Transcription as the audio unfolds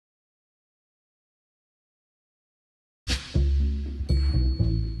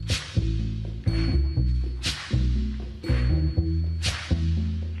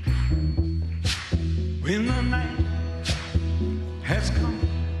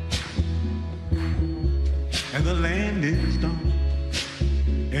the land is dark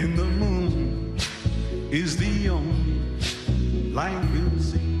and the moon is the only light we'll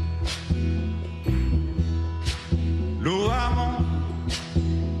see. No, I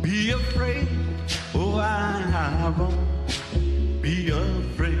won't be afraid. Oh, I won't be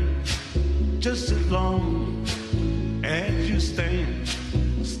afraid. Just as long as you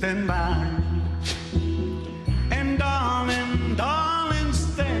stand by. And darling, darling,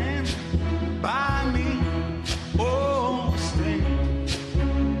 stand by me. Oh, stand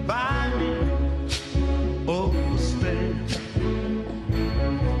by me. Oh,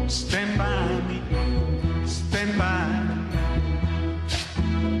 stand by me. Stand by me.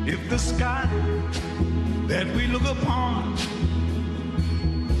 If the sky that we look upon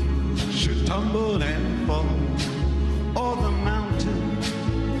should tumble and fall, or the mountain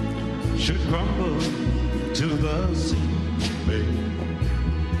should crumble to the sea, baby,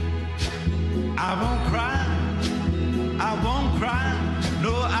 I won't cry, I won't cry,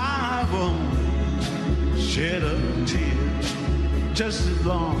 no, I won't shed a tear, just as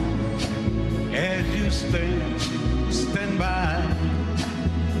long as you stand by.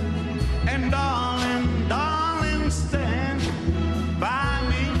 And darling, darling, stand by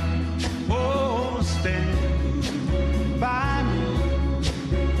me. Oh, stand by me.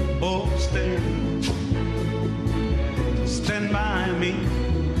 Oh, stand by me.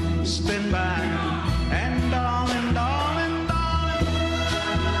 Stand by me. And darling, darling, darling,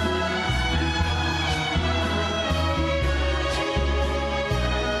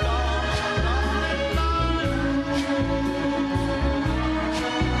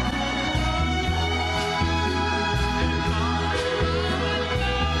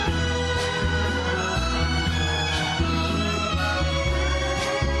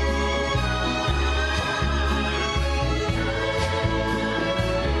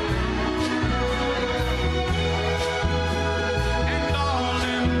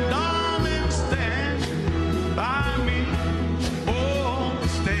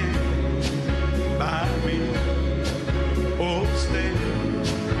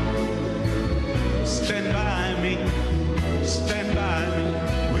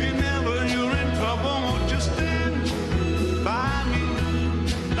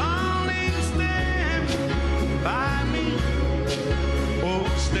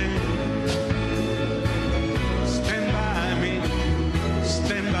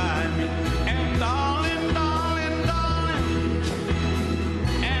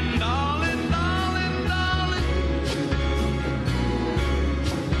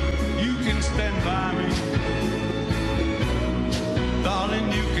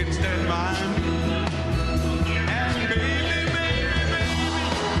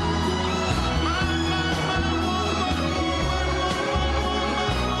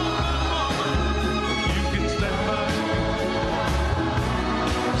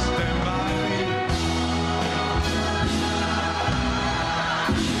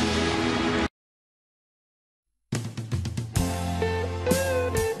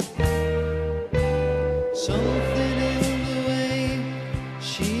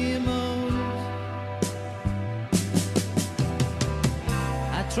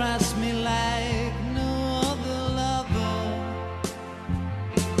 trust me like no other lover.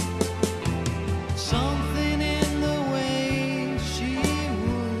 Something in the way she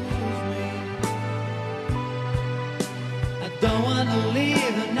woos me. I don't want to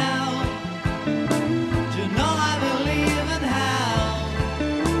leave her now. You know I believe in how.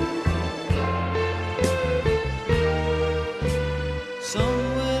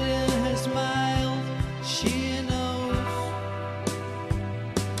 Somewhere in her smile she knows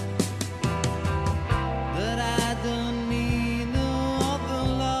that I don't need no other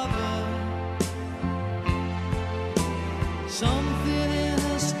lover. Something in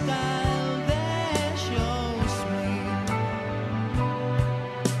her style that shows me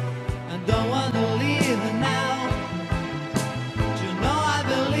I don't want to leave her now. You know I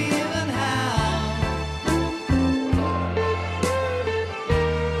believe in how.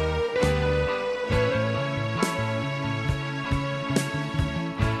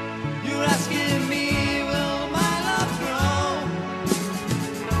 You're asking me, will my love grow?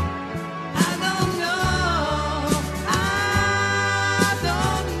 I don't know. I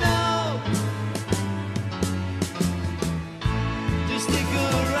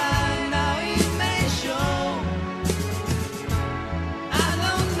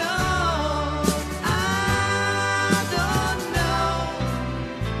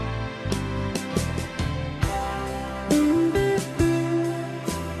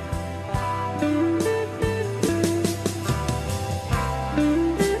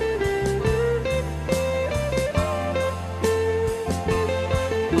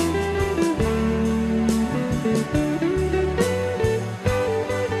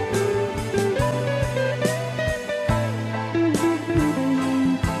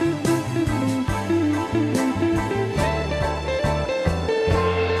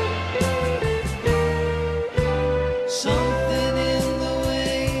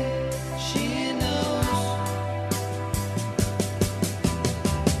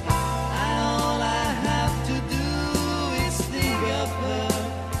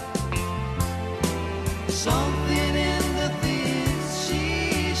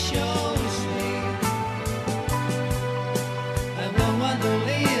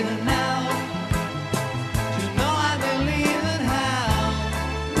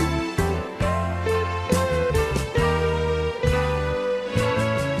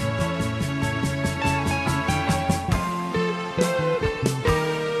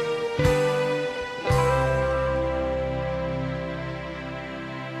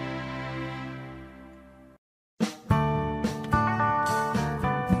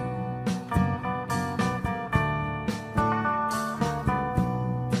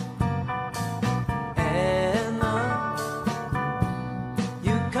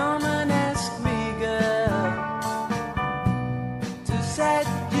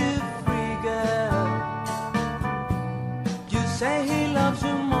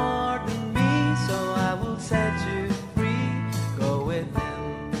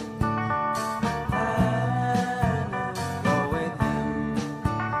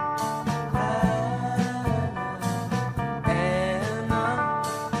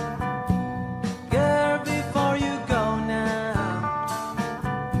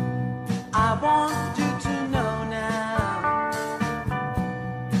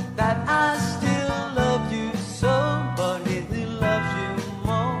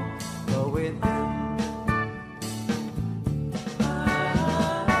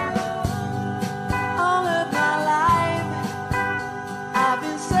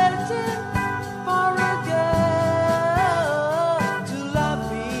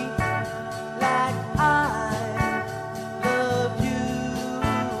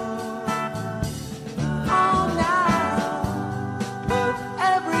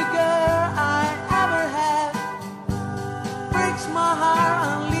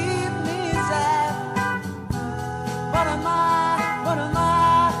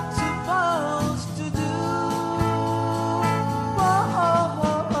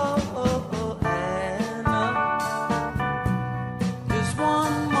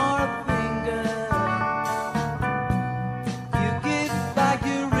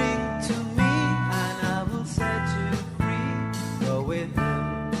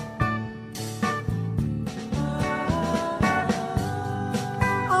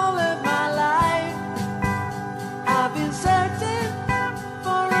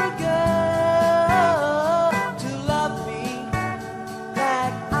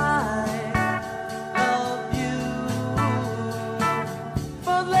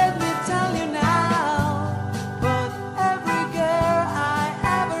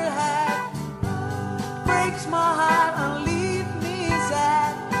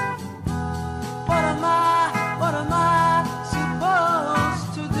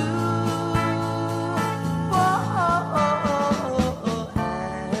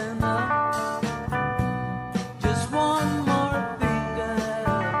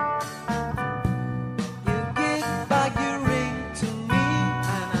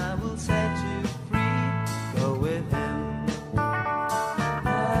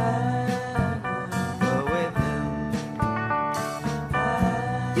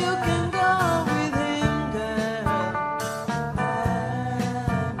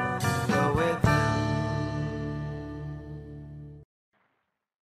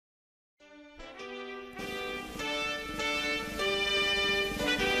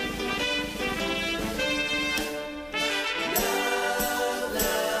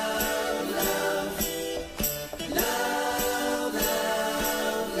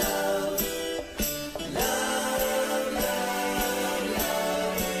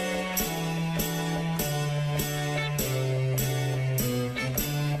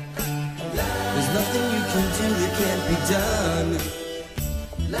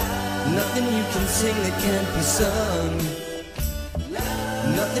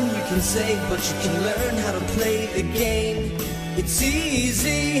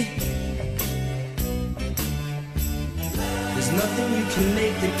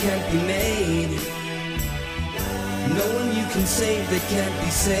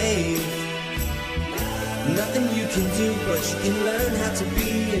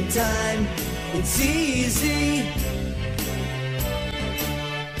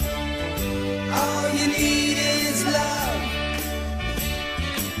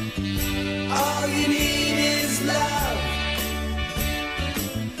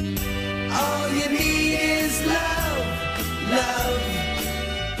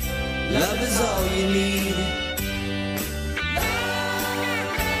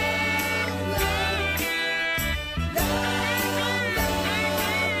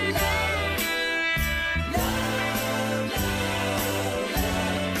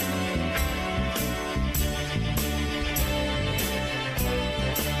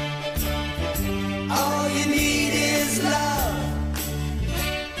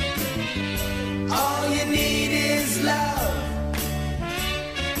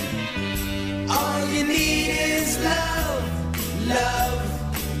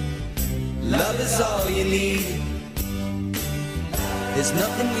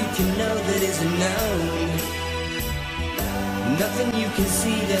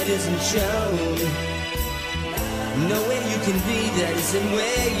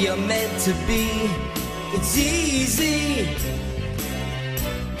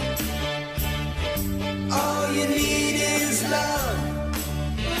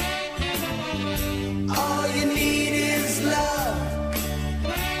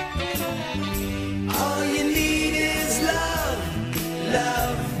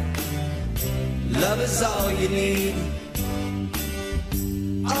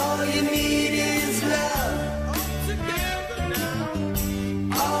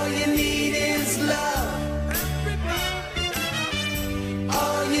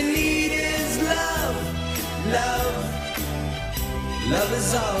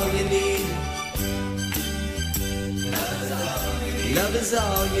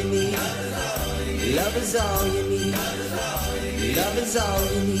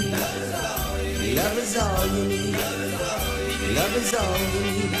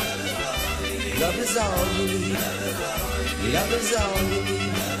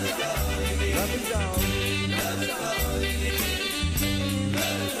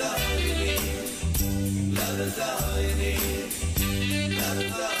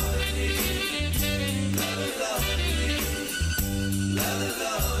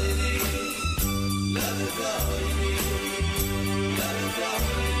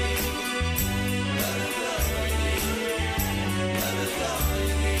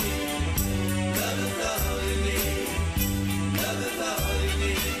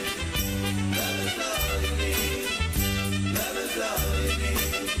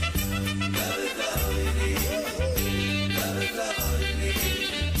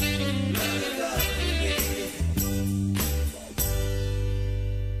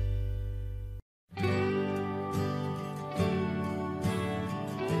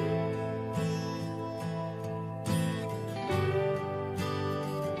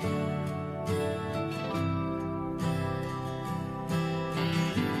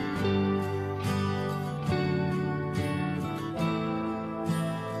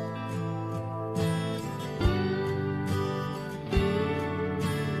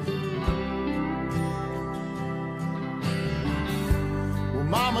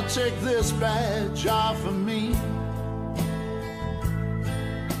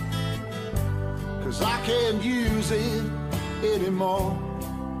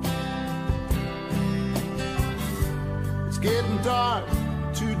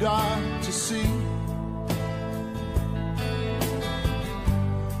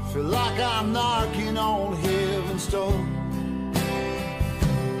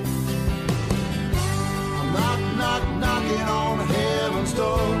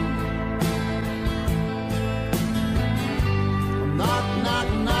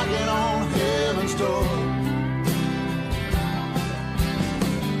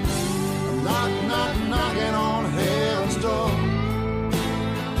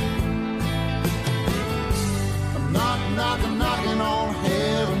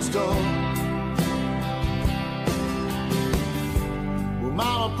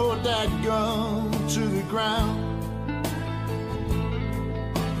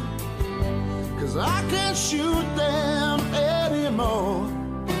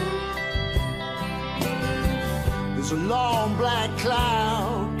There's a long black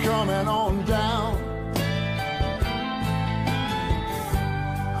cloud coming on down.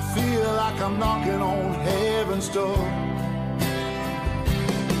 I feel like I'm knocking on heaven's door.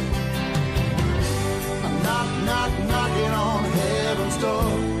 I'm knocking on heaven's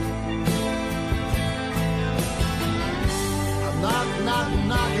door. I'm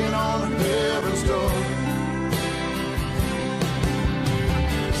knocking on heaven's door.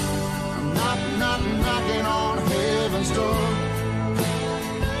 Knocking on heaven's door.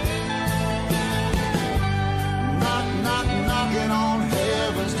 Knocking on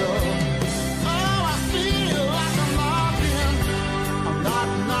heaven's door. Oh, I feel like I'm knocking.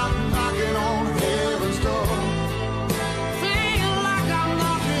 I'm knocking on heaven's door. Feel like I'm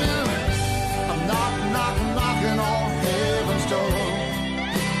knocking. I'm knocking on heaven's door.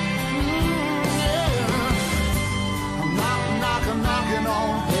 Yeah. I'm knocking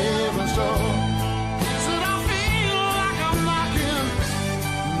on heaven's door.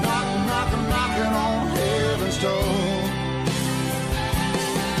 Knocking on heaven's door.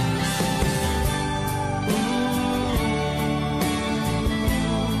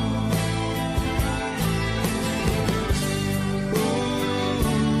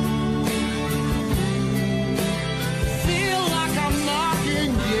 Feel like I'm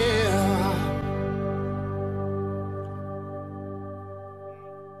knocking, yeah.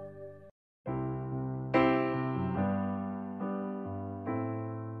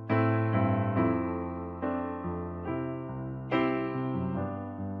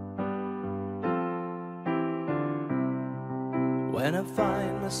 When I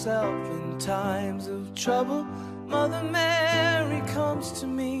find myself in times of trouble, Mother Mary comes to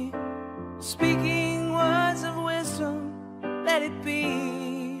me, speaking words of wisdom, let it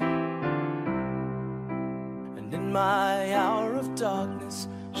be. And in my hour of darkness,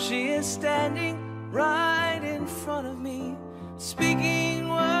 she is standing right in front of me, speaking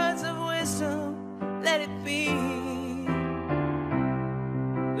words of wisdom, let it be.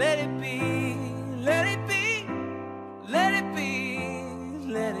 Let it be, let it be, let it be.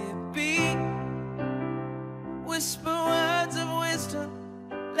 Let it be. Whisper words of wisdom,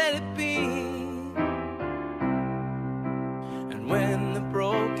 let it be. And when the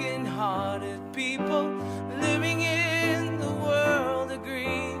broken-hearted people living in the world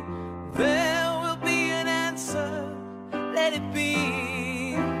agree, there will be an answer, let it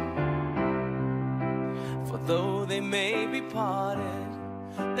be. For though they may be parted,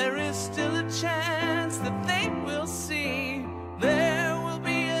 there is still a chance that they will see. There will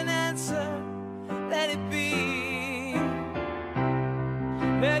be an answer, let it be.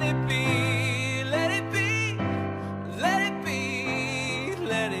 Let it be, let it be, let it be,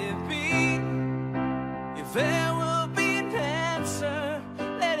 let it be. If there will be an answer,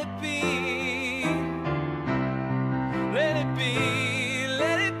 let it be. Let it be,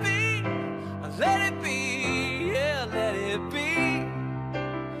 let it be, let it be, yeah, let it be.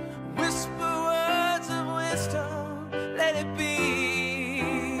 Whisper words of wisdom, let it be.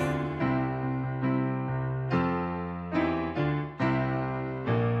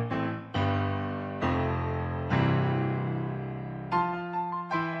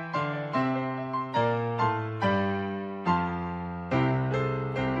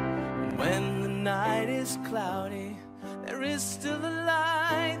 And when the night is cloudy, there is still a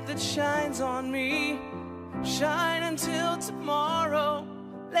light that shines on me. Shine until tomorrow,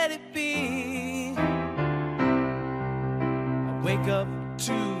 let it be. I wake up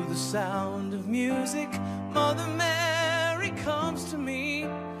to the sound of music. Mother Mary comes to me,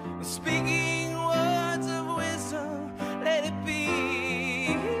 speaking words of wisdom, let it be.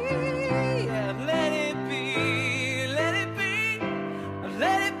 Yeah, let it be, let it be,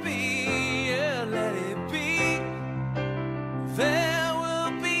 let it be, yeah, let it be. There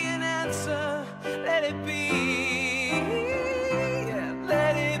will be an answer, let it be. Yeah,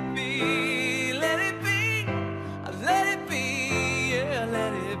 let it be, let it be, let it be, yeah,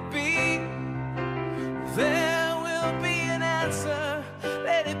 let it be. There will be an answer,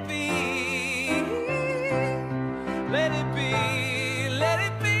 let it be.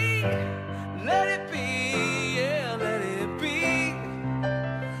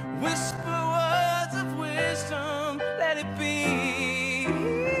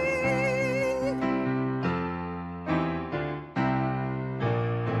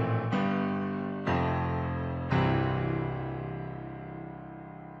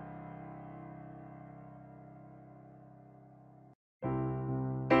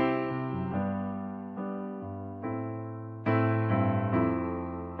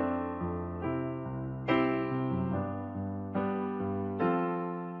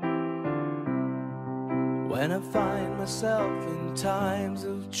 When I find myself in times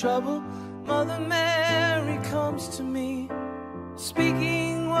of trouble, Mother Mary comes to me,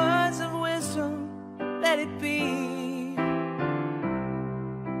 speaking words of wisdom, let it be.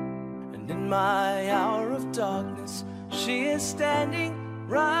 And in my hour of darkness, she is standing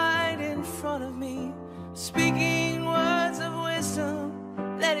right in front of me, speaking words of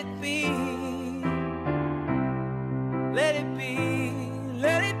wisdom, let it be. Let it be,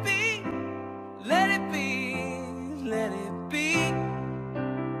 let it be, let it be, let it be.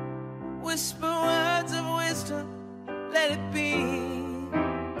 Whisper words of wisdom, let it be.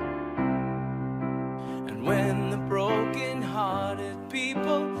 And when the broken-hearted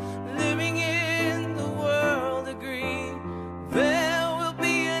people living in the world agree, there will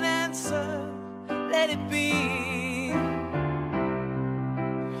be an answer, let it be.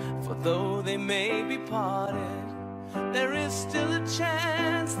 For though they may be parted, there is still a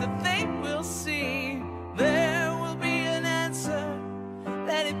chance that they will see. There will be an answer,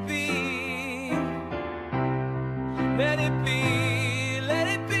 let it be. Let it be, let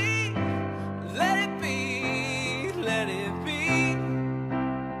it be, let it be, let it be.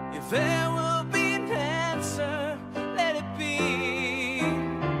 If there will be an answer, let it be.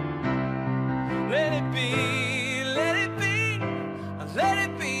 Let it be, let it be, let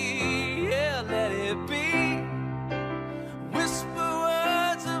it be, yeah, let it be. Whisper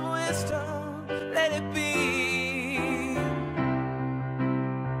words of wisdom, let it be.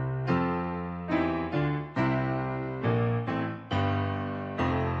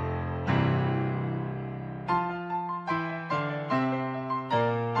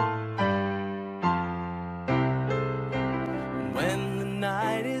 And when the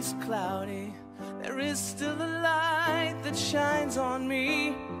night is cloudy, there is still a light that shines on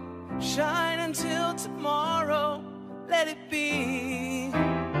me. Shine until tomorrow, let it be.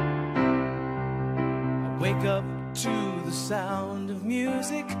 I wake up to the sound of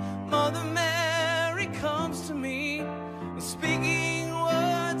music. Mother Mary comes to me, speaking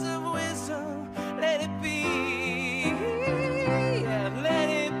words of wisdom, let it be. Yeah, let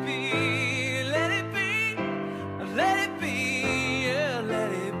it be, let it be, let it be, yeah,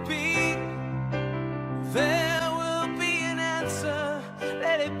 let it be. There will be an answer,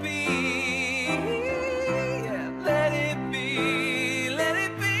 let it be.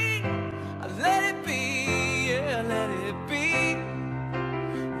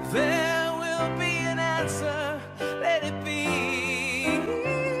 There will be an answer, let it be.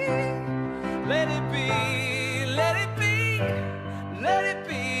 Let it be, let it be, let it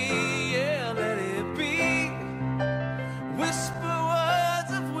be, yeah, let it be. Whisper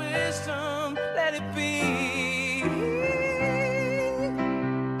words of wisdom, let it be.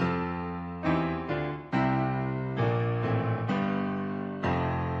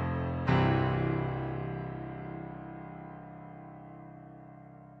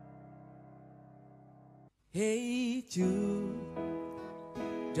 Hey Jude,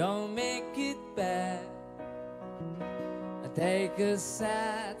 don't make it bad. Take a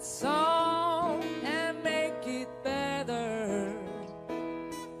sad song and make it better.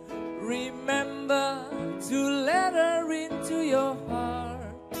 Remember to let her into your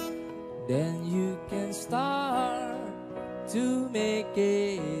heart, then you can start to make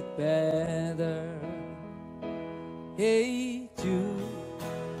it better. Hey Jude,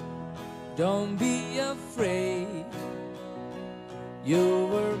 don't be afraid. You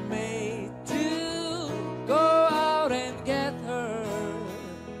were made to go out and get her.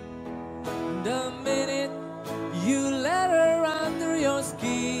 The minute you let her under your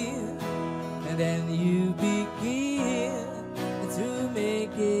skin, and then you begin to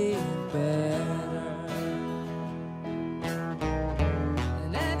make it better.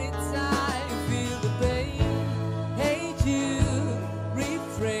 And anytime you feel the pain, hate you,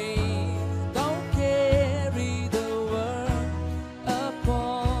 refrain. Don't carry the world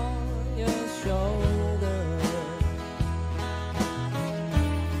upon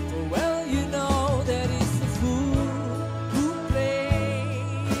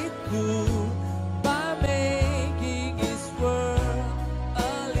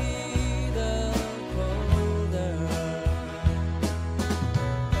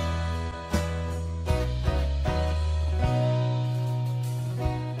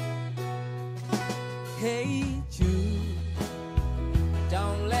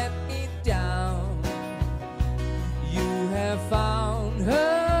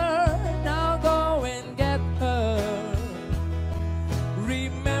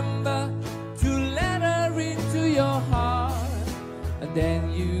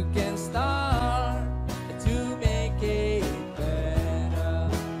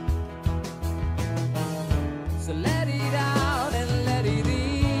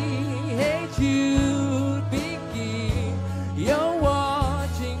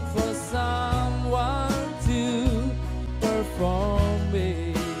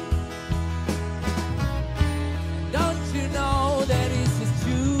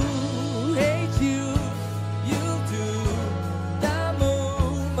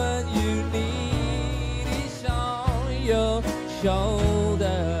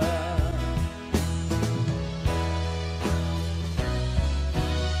older.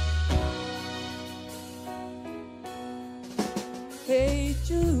 Hey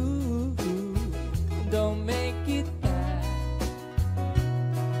Jude, don't make it bad.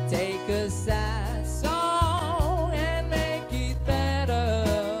 Take a sad song and make it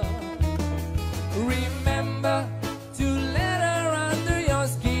better. Remember to let her under your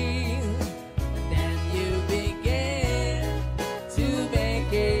skin, and then you begin to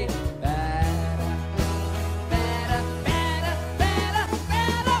make it better. Better, better, better,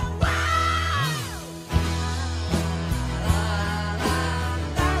 better. Wow!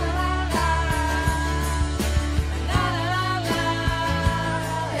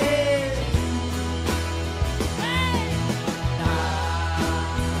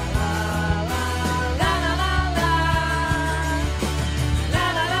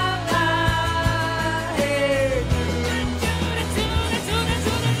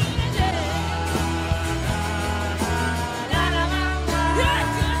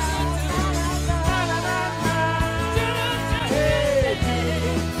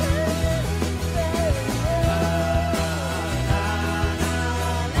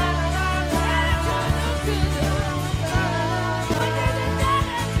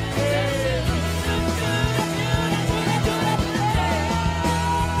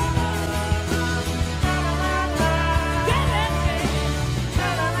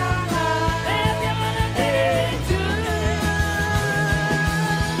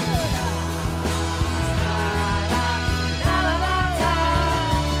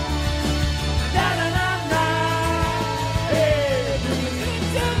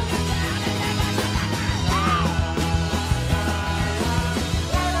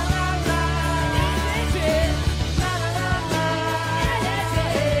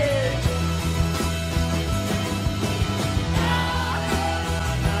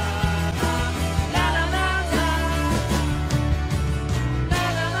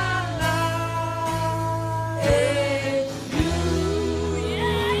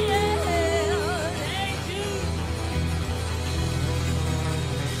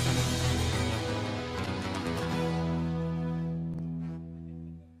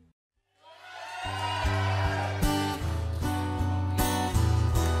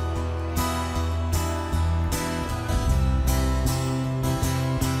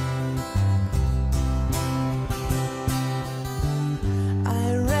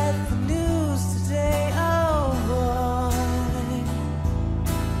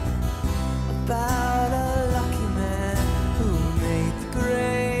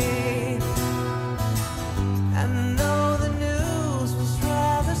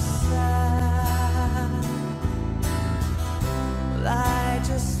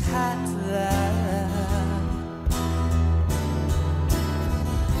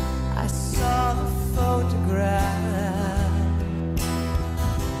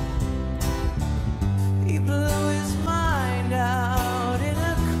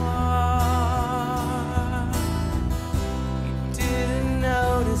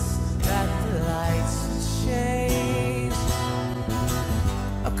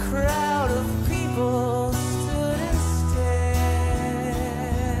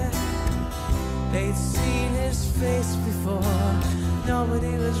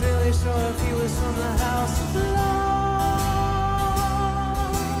 Nobody was really sure if he was from the House of Lords.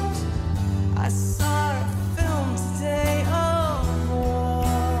 I saw a film today of war.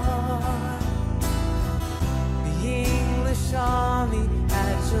 The English army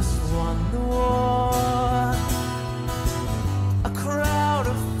had just won the war. A crowd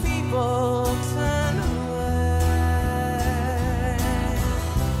of people turned away,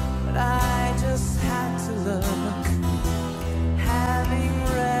 but I just had to look. Having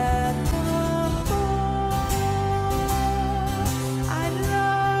read the book, I'd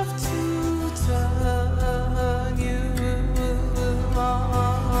love to turn you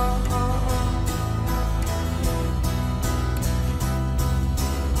on.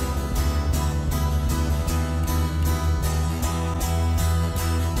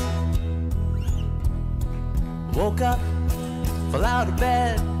 Woke up, fell out of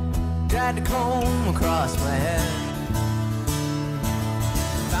bed, dragged a comb across my head.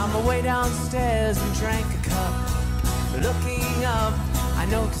 Found my way downstairs and drank a cup. Looking up, I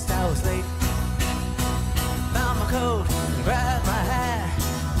noticed I was late. Found my coat and grabbed my hat.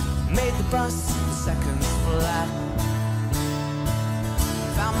 Made the bus seconds flat.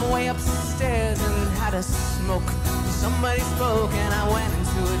 Found my way upstairs and had a smoke. Somebody spoke and I went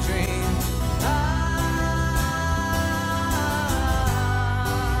into a dream.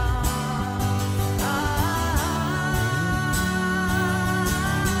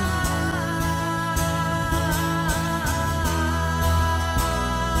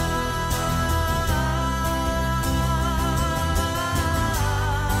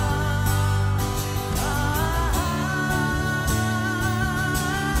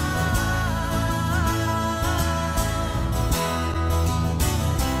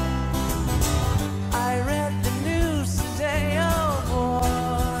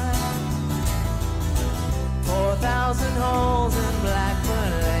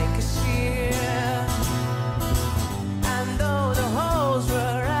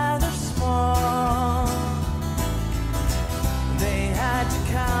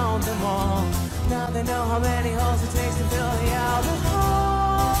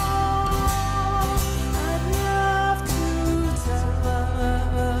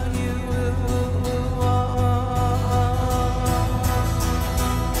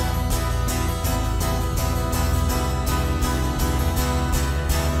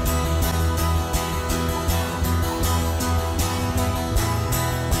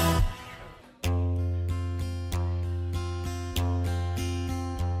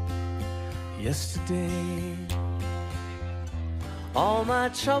 yesterday. All my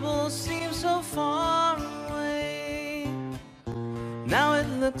troubles seem so far away. Now it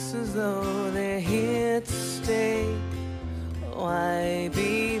looks as though they're here to stay. Oh, I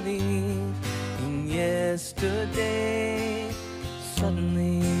believe in yesterday.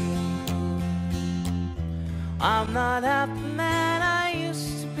 Suddenly I'm not half the man I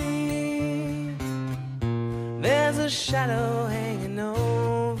used to be. There's a shadow hanging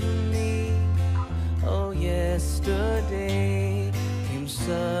over me. Oh, yesterday came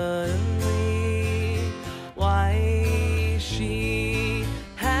suddenly. Why she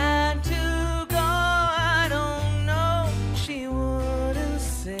had to go, I don't know. She wouldn't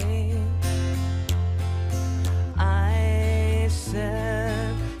say. I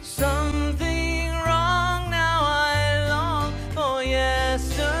said something wrong. Now I long for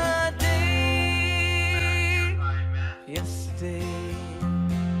yesterday. Yesterday,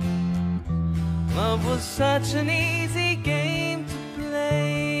 love was such an easy game to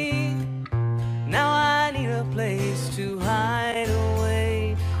play. Now I need a place to hide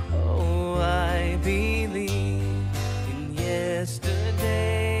away. Oh, I believe in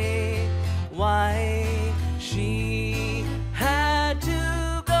yesterday. Why she had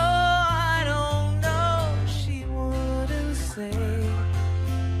to go, I don't know. She wouldn't say.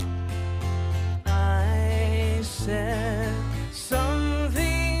 I said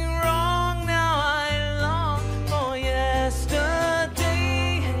something wrong. Now I long for yesterday.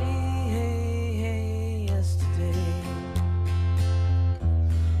 Yesterday,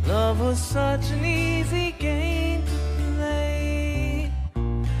 love was such an easy game to play.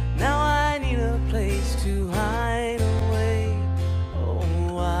 Now I need a place to hide away.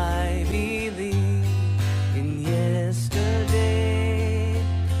 Oh, I believe in yesterday.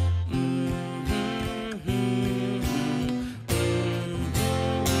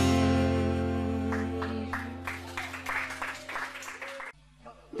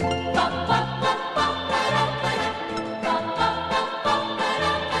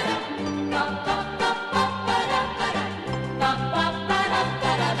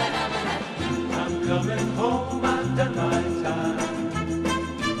 I'm coming home, I've done my time.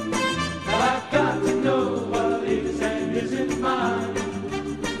 Now I've got to know what is and isn't mine.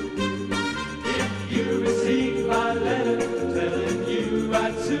 If you receive my letter telling you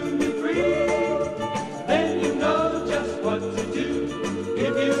I'd soon be free, then you know just what to do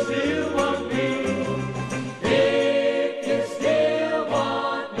if you still want me. If you still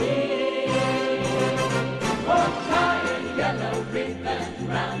want me, oh, tie a yellow ribbon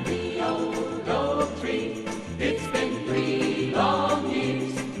round the old oak tree. It's been 3 long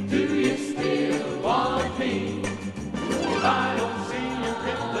years. Do you still want me? If I don't see you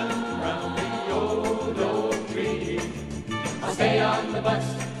ribbon round the old oak tree, I'll stay on the bus,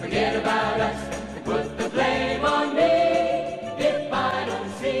 forget about us, and put the blame on me. If I don't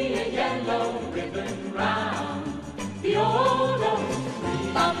see a yellow ribbon round the old oak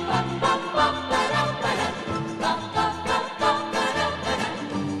tree.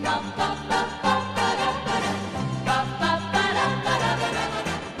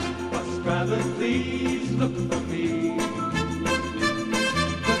 Bus driver, please look for me,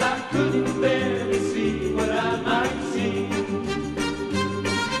 'cause I couldn't bear to see what I might see.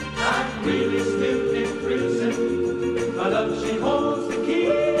 I'm really still in prison. My love, she holds the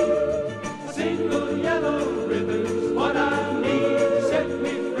key. A single yellow ribbon's what I need to set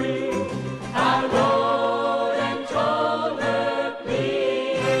me free. I wrote and told her,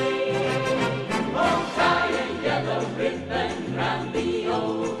 please, oh, tie a yellow ribbon round the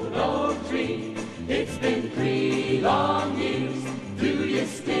old oak tree. It's been 3 long years. Do you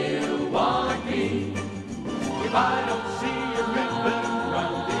still want me? If I don't see a ribbon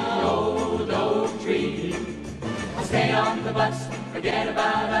round the old oak tree, I'll stay on the bus, forget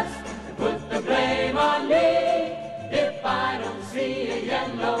about us, and put the blame on me. If I don't see a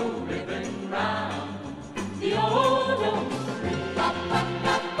yellow ribbon round the old oak tree.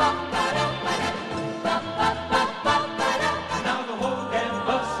 Now the whole damn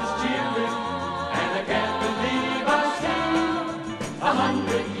bus is cheering, and I can't believe I see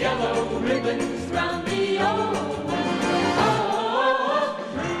 100 yellow ribbons round the old oak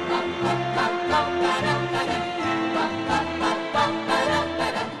tree.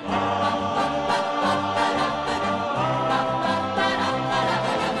 I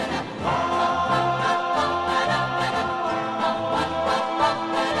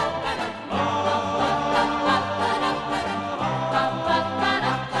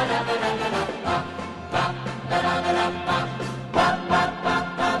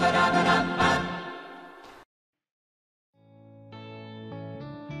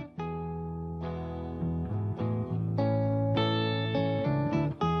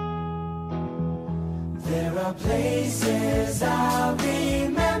are places I'll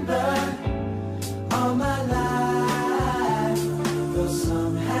remember all my life. Though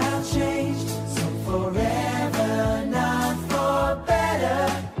some have changed, some forever, not for better.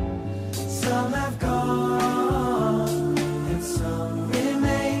 Some have gone and some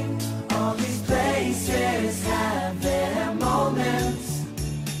remain. All these places have their moments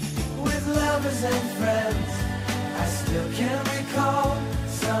with lovers and friends. I still can recall.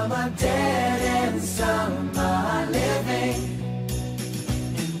 Some are dead and some are living.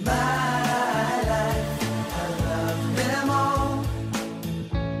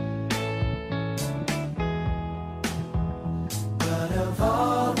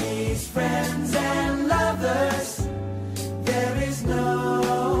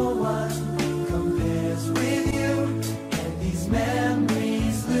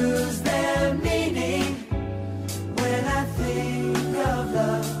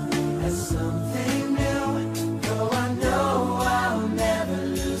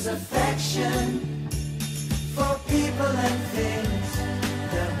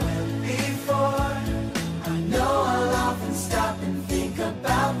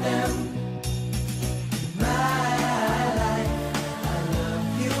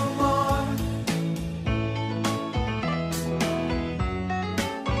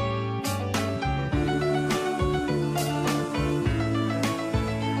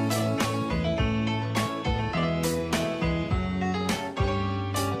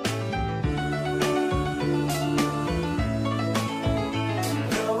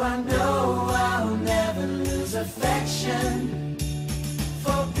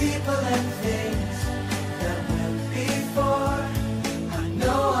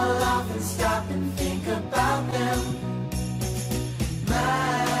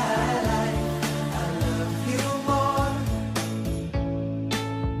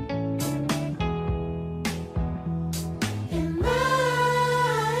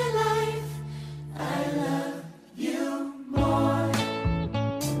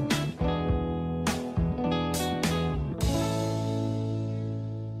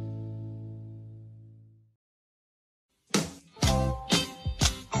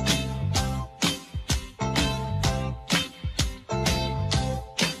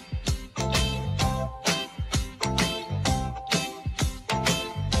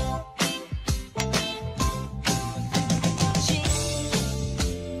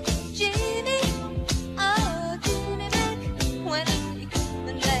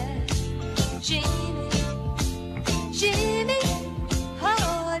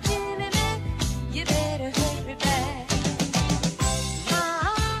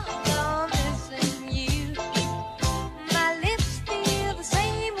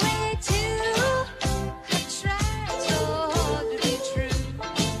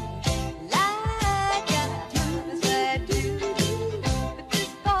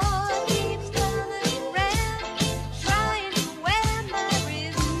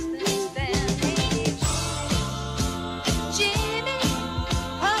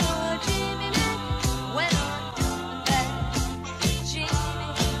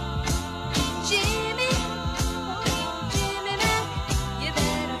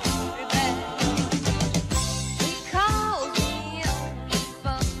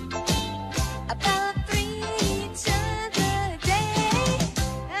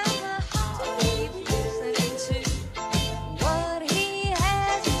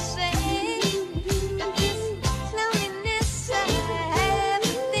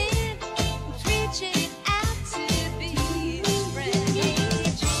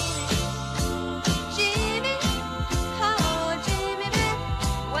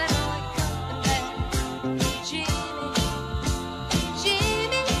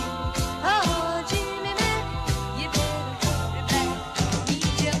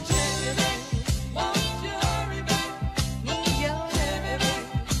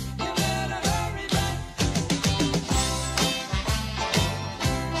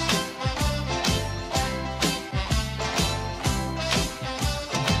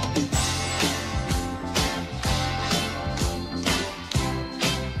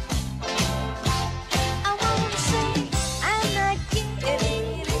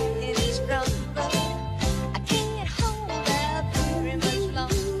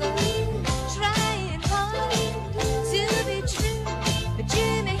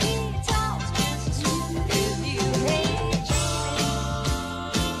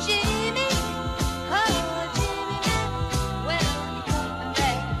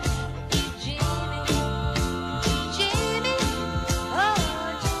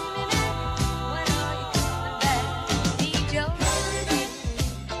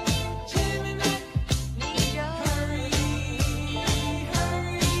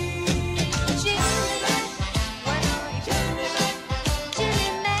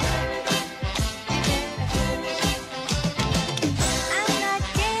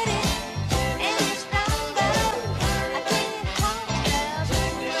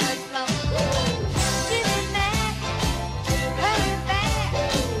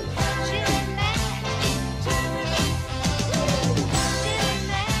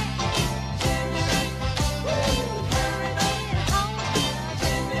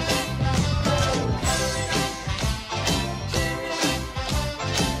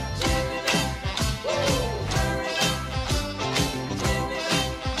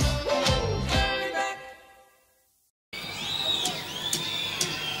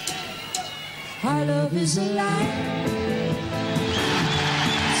 love is a lie.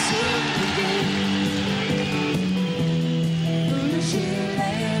 So begin. Foolishly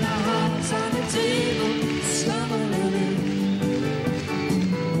laying our hearts on the table, stumbling in.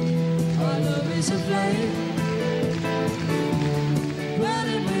 Our love is a flame,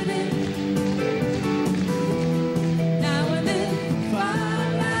 burning within. Now and then,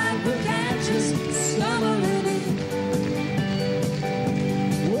 firelight will catch us, stumbling in.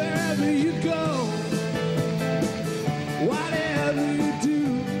 Wherever you go, whatever you do,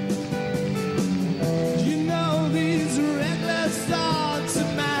 you know these reckless thoughts of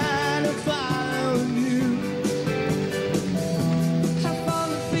mine are following you. I've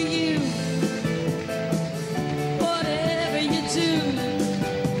fallen for you, whatever you do.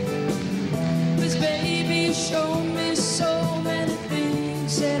 'Cause baby, you showed me so many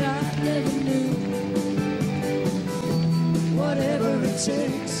things that I never knew. Whatever it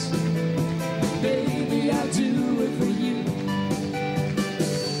takes, baby, I'll do it for you.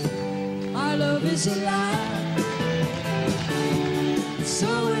 Our love is a lie, so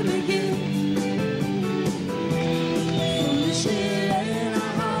we begin. Foolishly laying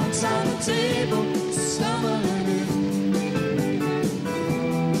our hearts on the table, stumbling in.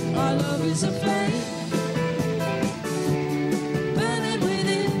 Our love is a flame, burning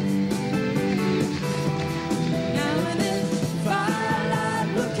within. Now and then, firelight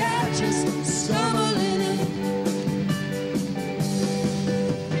will catch us, stumbling in.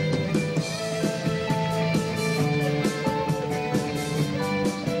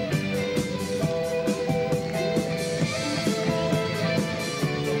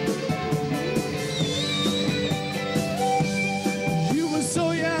 You were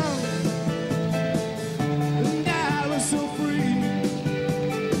so young, and I was so free.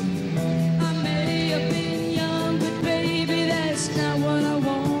 I may have been young, but baby, that's not what I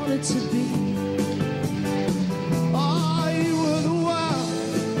wanted to be. Oh, you were the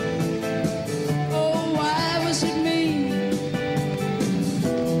one. Oh, why was it me?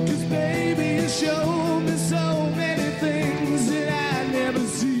 'Cause baby, you showed me so many things that I never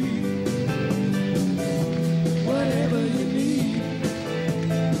see. Whatever you need,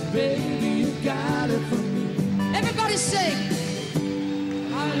 baby, you got it for me. Everybody sing.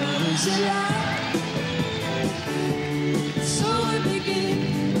 Our love is a lie, so we begin.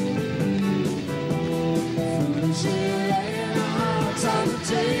 Foolishly laying our hearts on the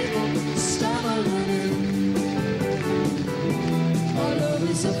table, stumbling in. Our love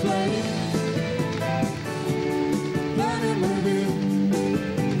is a flame, burning within.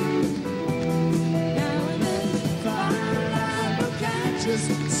 Now and then, firelight will catch us,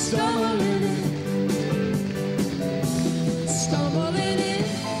 stumbling in. Stumbling in.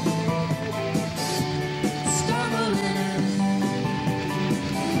 Stumbling in.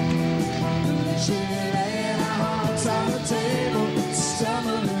 Foolishly laying our hearts on the table,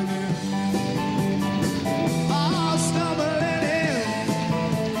 stumbling in. Oh, stumbling in.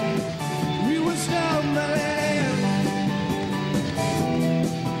 We were stumbling in.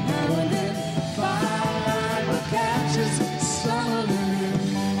 Now and then, firelight will catch us, stumbling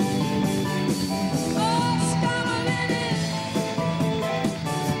in. Oh, stumbling in.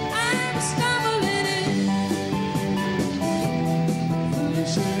 I'm stumbling in.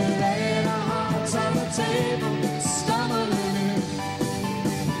 Foolishly laying our hearts on the table, stumbling in.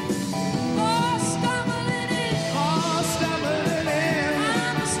 Oh, stumbling in. Oh, stumbling in.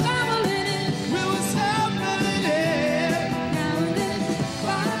 I'm stumbling in. We were stumbling in. Now and then,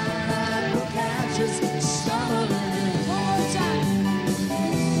 firelight will catch us, stumbling in. One more time.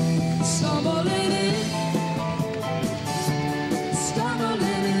 Stumbling in.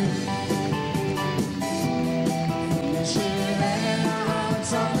 Stumbling in. Foolishly laying our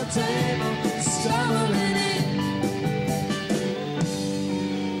hearts on the table, stumbling in.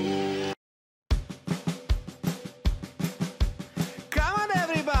 Come on,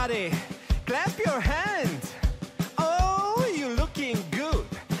 everybody, clap your hands. Oh, you're looking good.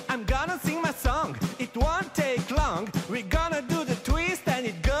 I'm gonna sing my song. It won't take long. We're gonna do the twist, and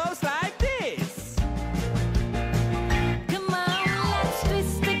it goes like this. Come on, let's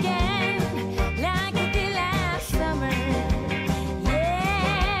twist again, like we did last summer.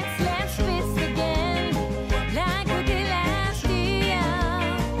 Yes, let's twist again, like we did last year.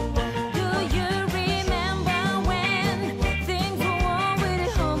 Do you remember when things were warm with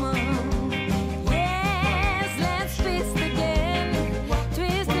a hummer? Yeah,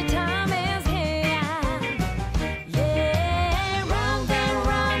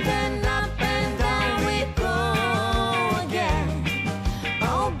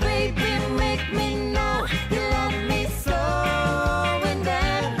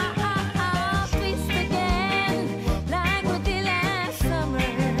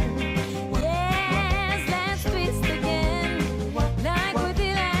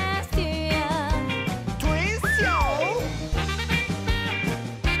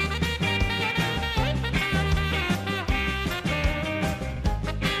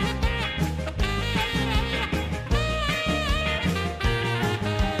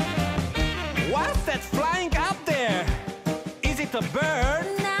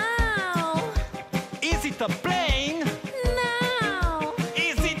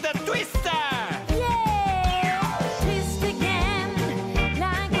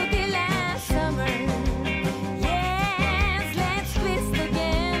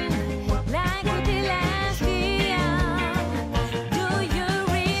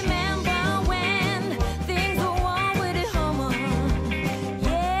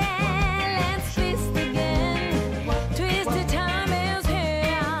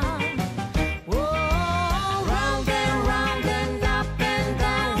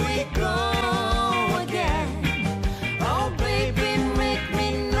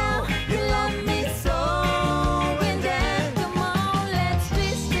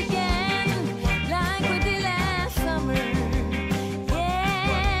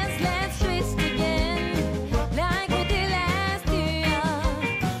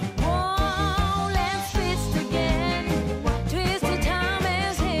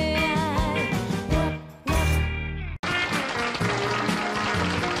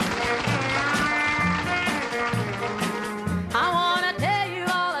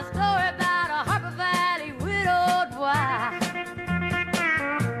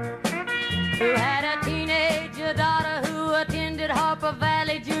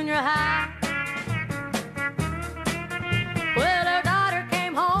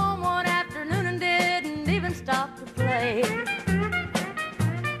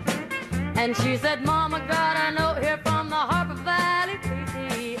 And she said, Mama, got a note here from the Harper Valley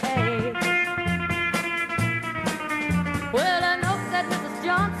PTA. Well, a note said, Mrs.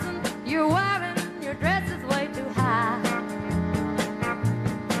 Johnson, you're wearing your dress is way too high.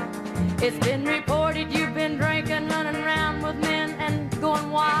 It's been reported you've been drinking, running around with men and going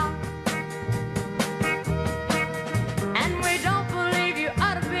wild. And we don't believe you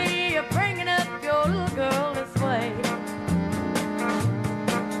ought to be bringing up your little girl this way.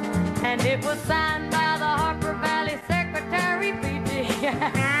 And it was signed by the Harper Valley Secretary, PTA.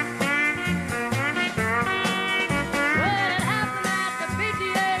 Well, it happened that the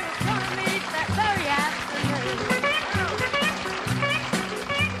PTA was going to meet that very afternoon.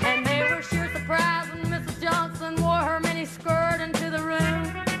 And they were sure surprised when Mrs. Johnson wore her mini skirt into the room.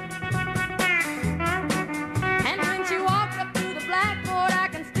 And when she walked up to the blackboard, I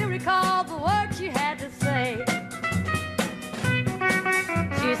can still recall the words she had to say.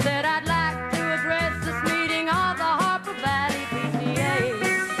 She said, I'd like to address this meeting of the Harper Valley PTA.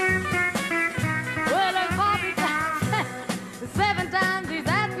 Well, her coffee time 7 times he's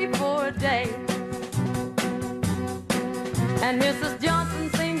asked me for a day. And Mrs. Johnson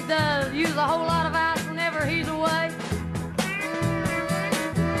seems to use a whole lot of ice whenever he's away.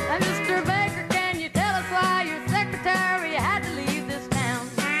 And Mr. Baker, can you tell us why your secretary had to leave this town?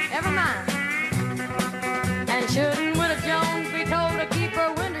 Never mind. And shouldn't Widow Jones be told to keep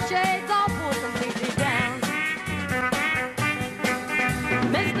her window shades all pull completely down?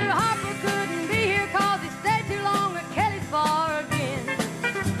 Mr. Harper couldn't be here cause he stayed too long at Kelly's bar again.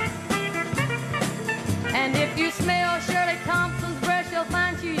 And if you smell Shirley Thompson's breath, you'll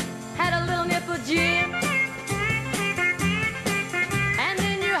find she had a little nip of gin. And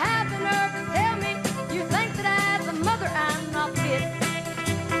then you have the nerve to tell me you think that as a mother I'm not fit.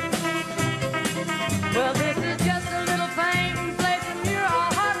 Well, this is just a little faint place and you're a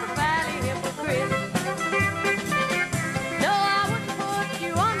Harper Valley hypocrite. No, I wouldn't put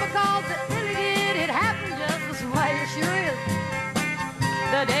you on because it really did. It happened just this way, it sure is.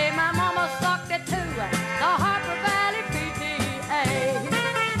 The day my mama sucked it to the Harper Valley PTA.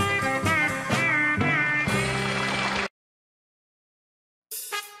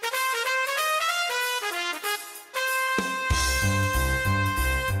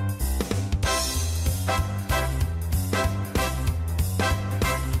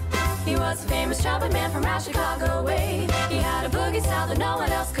 He was a famous trumpet man from out Chicago way. He had a boogie style that no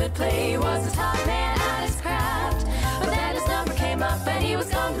one else could play. He was the top man at his craft. But then his number came up and he was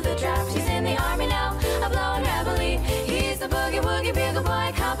going to the draft. He's in the army now, a blowing reveille. He's the boogie woogie bugle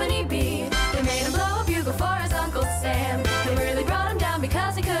boy, Company B. They made him blow a bugle for his Uncle Sam. They really brought him down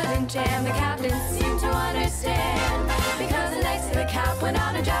because he couldn't jam. The captain seemed to understand, because the next day the cap went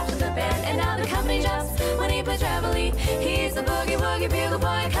out and drafted the band. And now the company jumps when he plays reveille. He's the boogie woogie bugle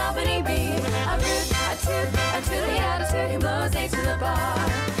boy, Company B. A root, a toot, a tooty attitude. He blows A to the bar.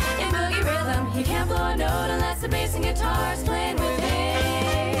 In boogie rhythm, he can't blow a note unless the bass and guitar is playing with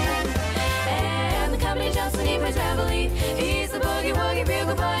him. And the company jumps when he plays reveille. He's the boogie woogie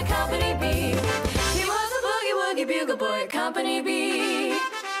bugle boy, Company B. He was the boogie woogie bugle boy, Company B.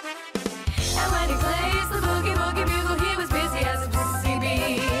 And when he plays the boogie woogie bugle, he was busy as a CB.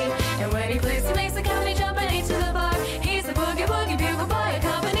 And when he plays, he makes the company jump and A to the bar. He's the boogie woogie bugle boy,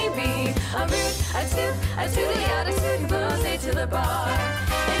 Company B. A root, a toot, a tooty attitude. He blows A to the bar.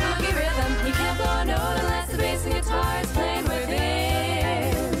 In boogie rhythm, he can't blow a note unless the bass and guitar is playing with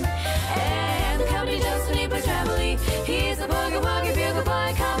him. And the company jumps when he plays reveille. He's the boogie woogie bugle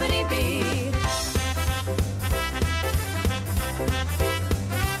boy, Company B.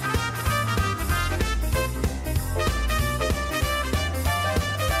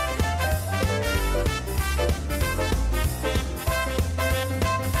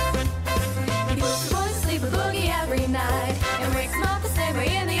 Every night and wakes them up the same way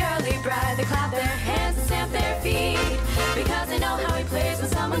in the early bride. They clap their hands and stamp their feet because they know how he plays. When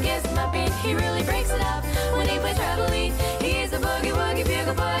someone gives him a beat, he really breaks it up. When he plays reveille, he's a boogie woogie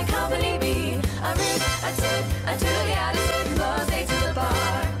bugle boy, Company B. A root, a toot, a tooty attitude. He blows A to the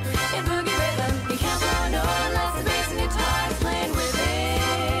bar. In boogie rhythm, he can't blow a note unless the bass and guitar is playing with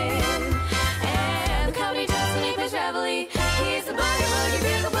him. And the company jumps when he plays reveille. He's a boogie woogie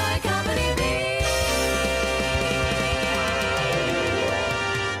bugle boy, Company B.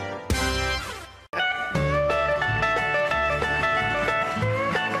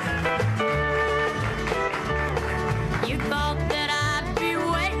 You thought that I'd be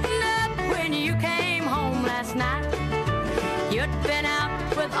waiting up when you came home last night.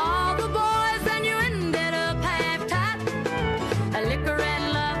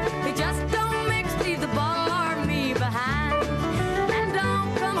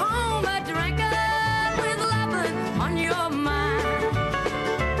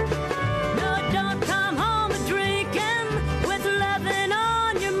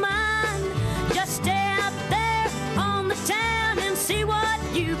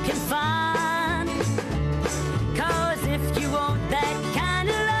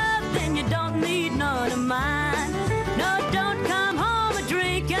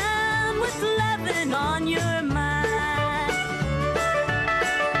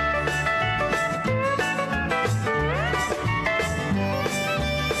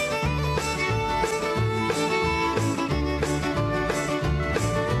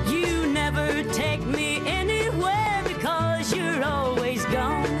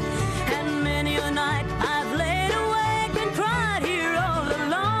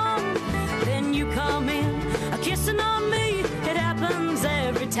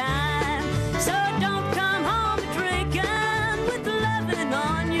 time. So don't come home drinking with loving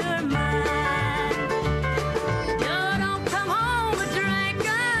on your mind. No, don't come home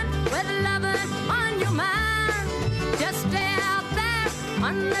drinking with loving on your mind. Just stay out there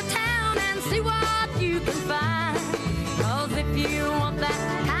on the town and see what you can find. 'Cause if you want that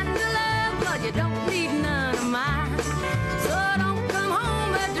kind of love, well, you don't need none of mine. So don't come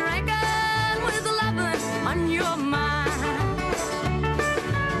home drinking with loving on your mind.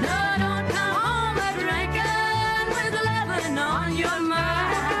 No, don't come home drinking with loving on your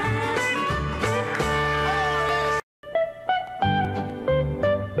mind.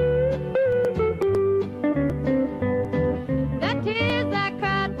 The tears I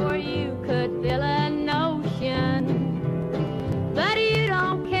cried for you could fill an ocean, but you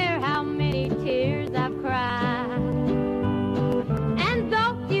don't care how many tears I've cried. And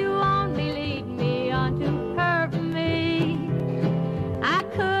though you only lead me on to hurt me, I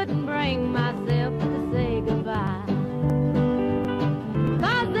couldn't bring myself to say goodbye.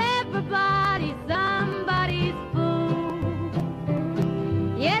 'Cause everybody's somebody's fool.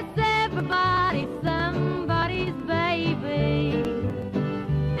 Yes, everybody's somebody's baby.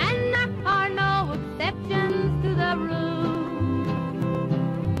 And there are no exceptions to the rule.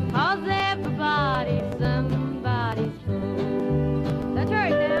 'Cause everybody's somebody's fool. Let's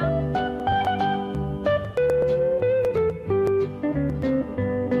hurry now.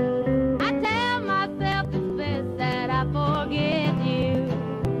 I tell myself it's best that I forget you.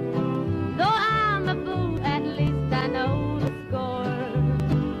 Though I'm a fool, at least I know the score.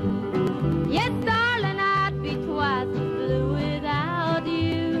 Yes, darling, I'd be twice as blue without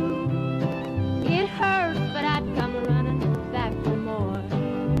you. It hurts, but I'd come running back for more.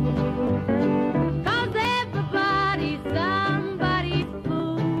 'Cause everybody's somebody's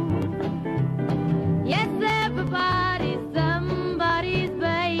fool. Yes, everybody's somebody's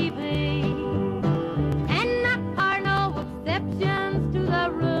baby. And there are no exceptions to the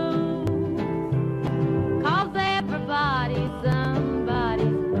rules. 'Cause everybody's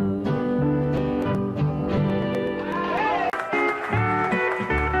somebody's fool.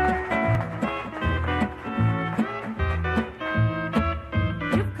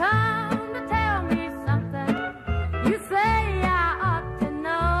 You've come to tell me something. You say I ought to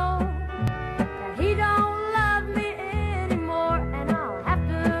know that he don't love me anymore, and I'll have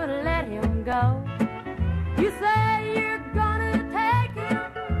to let him go. You say you're gonna take him,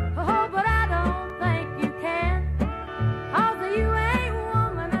 oh, but I don't think you can. 'Cause you ain't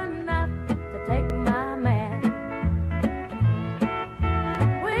woman enough to take my man.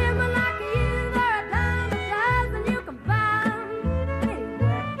 Women like you, they're a dime a dozen, you can find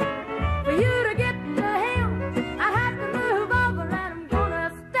anywhere. For you to get to him, I have to move over, and I'm gonna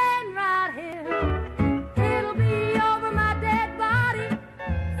stand right here. It'll be over my dead body,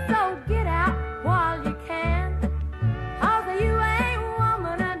 so get out while you can. 'Cause you ain't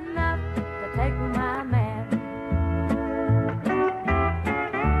woman enough to take my man.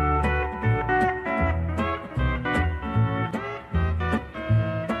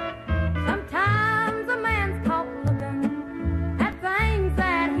 Sometimes a man's caught looking at things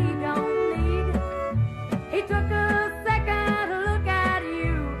that he don't need. He took a second to look at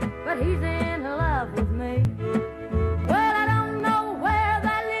you, but he's in love with me. Well, I don't know where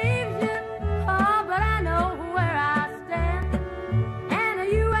that leaves you, oh, but I know where I stand. And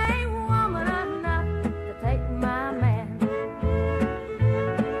you ain't woman enough to take my man.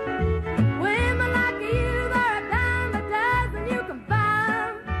 Women like you, they're a dime a dozen, you can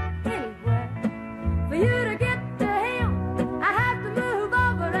find anywhere. For you to get to him, I have to move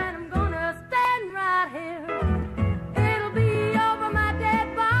over, and I'm gonna stand right here. It'll be over my dead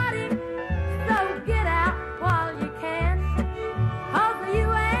body, so get out while you can. 'Cause you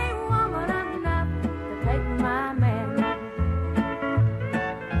ain't woman enough to take my man.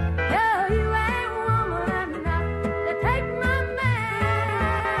 Yeah, you ain't woman enough to take my man.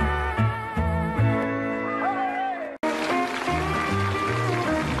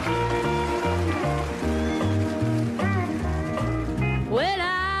 Well,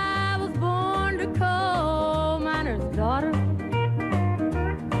 I was born to coal miner's daughter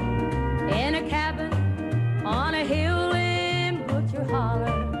in a cabin on a hill in Butcher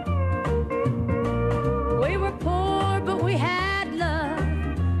Holler. We were poor, but we had love.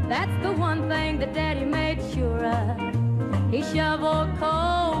 That's the one thing that Daddy made sure of. He shoveled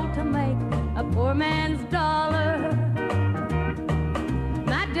coal to make a poor man's dollar.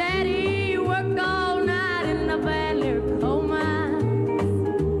 My daddy worked all night in the Van Leer coal mines,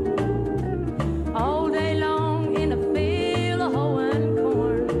 all day long in a field of hoeing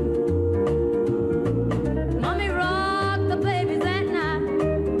corn. Mommy rocked the babies at night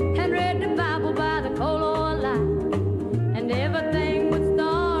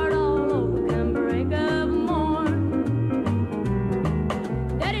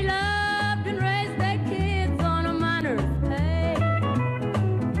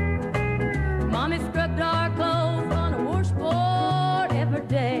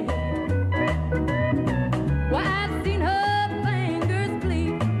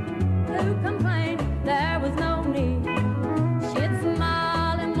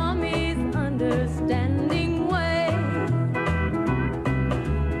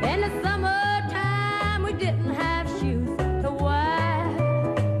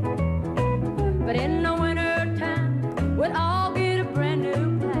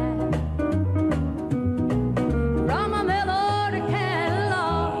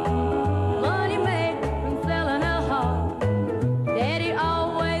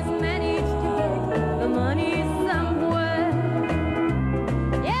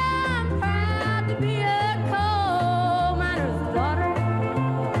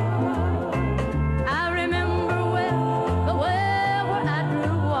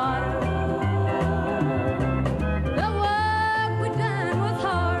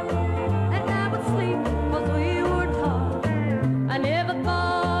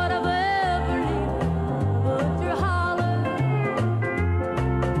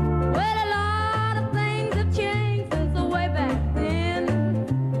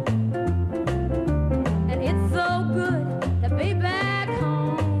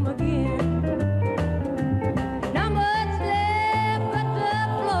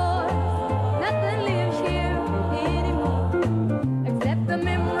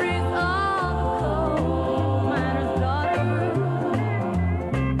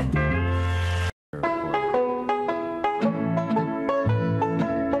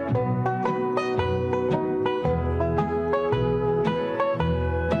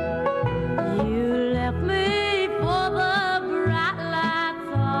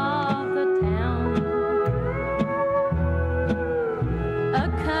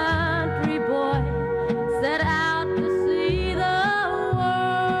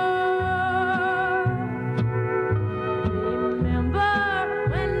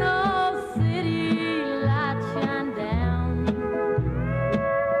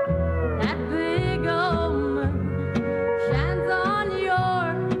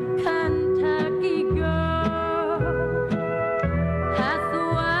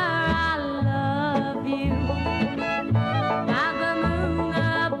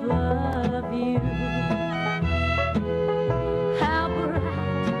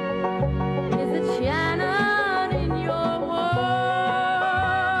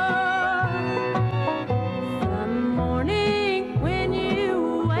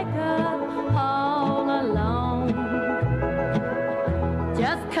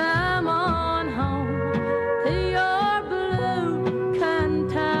Just come on home to your blue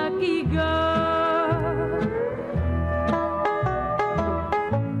Kentucky girl.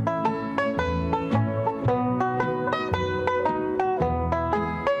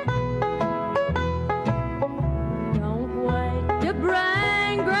 Don't wait to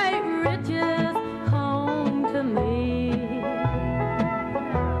bring great riches home to me.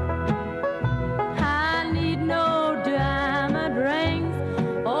 I need no diamond rings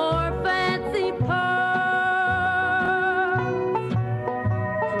or fancy pearls.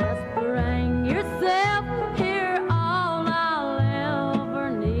 Just bring yourself here, all I'll ever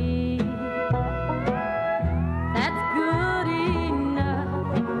need. That's good enough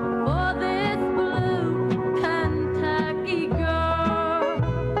for this blue Kentucky girl.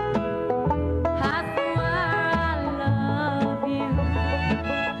 I swear I love you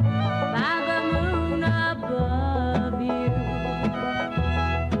by the moon above you.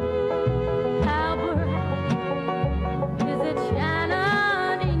 How bright is it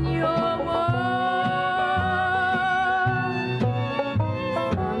shining in your world?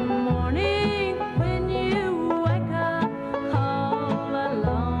 Some morning when you wake up all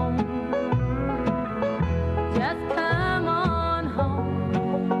alone, just come on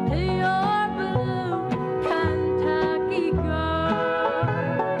home to your blue Kentucky girl.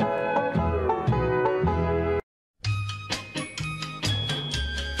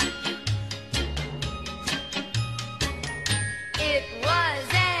 It was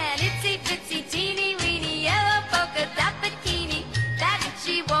an itsy bitsy teeny weeny yellow polka dot bikini that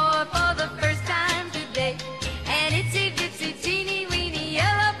she wore for the first time today. An itsy bitsy teeny weeny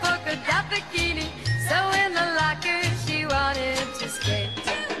yellow polka dot bikini, so in the locker she wanted to stay.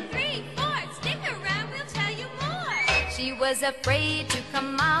 2, 3, 4, stick around, we'll tell you more. She was afraid to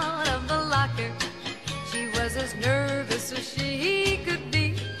come out of the locker. She was as nervous as she could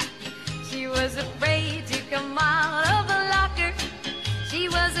be. She was afraid to come out of the locker. She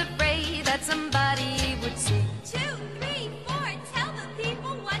was afraid that somebody would see. 2, 3, 4, tell the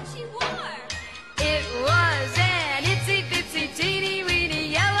people what she wore. It was an itsy bitsy teeny weeny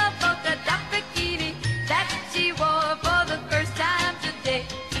yellow polka dot bikini that she wore for the first time today.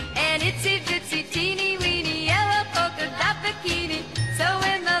 An itsy bitsy teeny weeny yellow polka dot bikini, so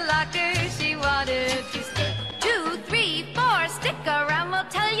in the locker she wanted to stay. 2, 3, 4, stick around, we'll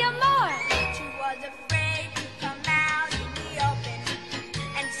tell you more. She was afraid to come out in the open,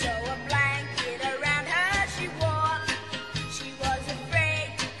 and so a blanket around her she wore. She was afraid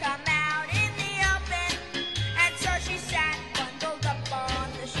to come out in the open, and so she sat bundled up on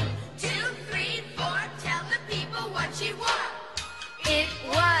the shore. 2, 3, 4, tell the people what she wore. It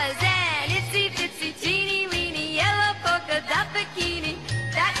was an itsy bitsy teeny weeny yellow polka dot bikini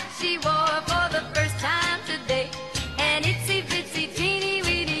that she wore for the first time today. An itsy bitsy teeny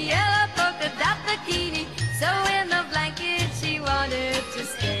weeny yellow polka dot bikini, so in the blanket she wanted to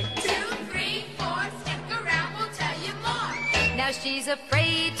stay. 2, 3, 4, stick around, we'll tell you more. Now she's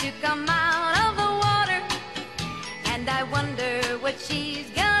afraid to come out of the water, and I wonder what she's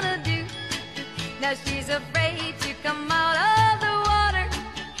gonna do. Now she's afraid to come out of the water,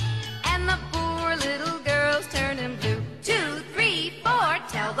 and the poor little girl's turning blue. 2, 3, 4,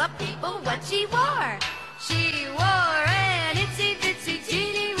 tell the people what she wore. She wore an itsy bitsy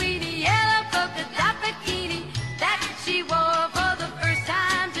teeny weeny yellow polka dot bikini that she wore for the first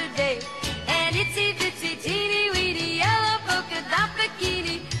time today. An itsy bitsy teeny weeny yellow polka dot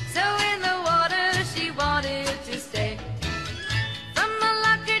bikini, so in the water she wanted to stay. From the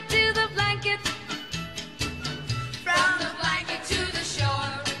locker to the blanket, From the blanket to the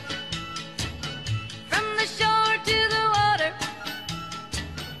shore, from the shore to the water,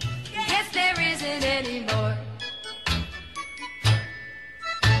 yes, there isn't any more.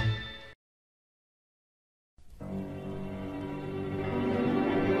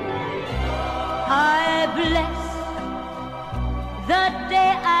 I bless the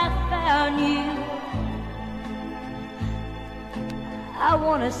day I found you. I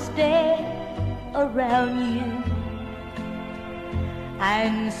wanna stay around you,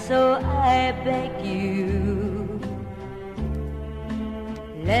 and so I beg you,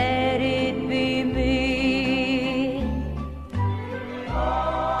 let it be me.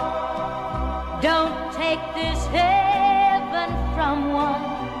 Don't take this heaven from one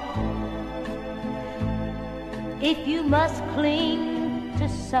if you must cling to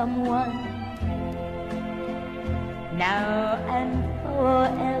someone now and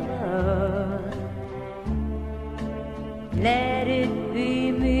forever. Let it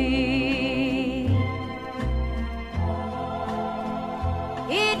be me.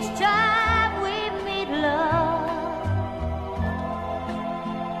 Each time we meet, love,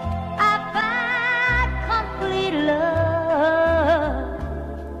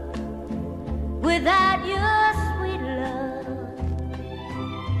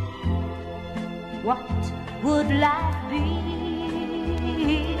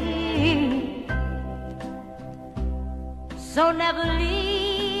 So never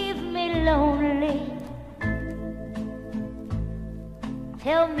leave me lonely.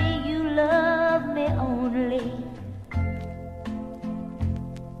 Tell me you love me only,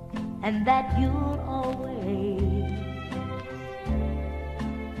 and that you'll always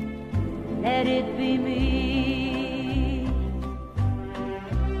let it be me.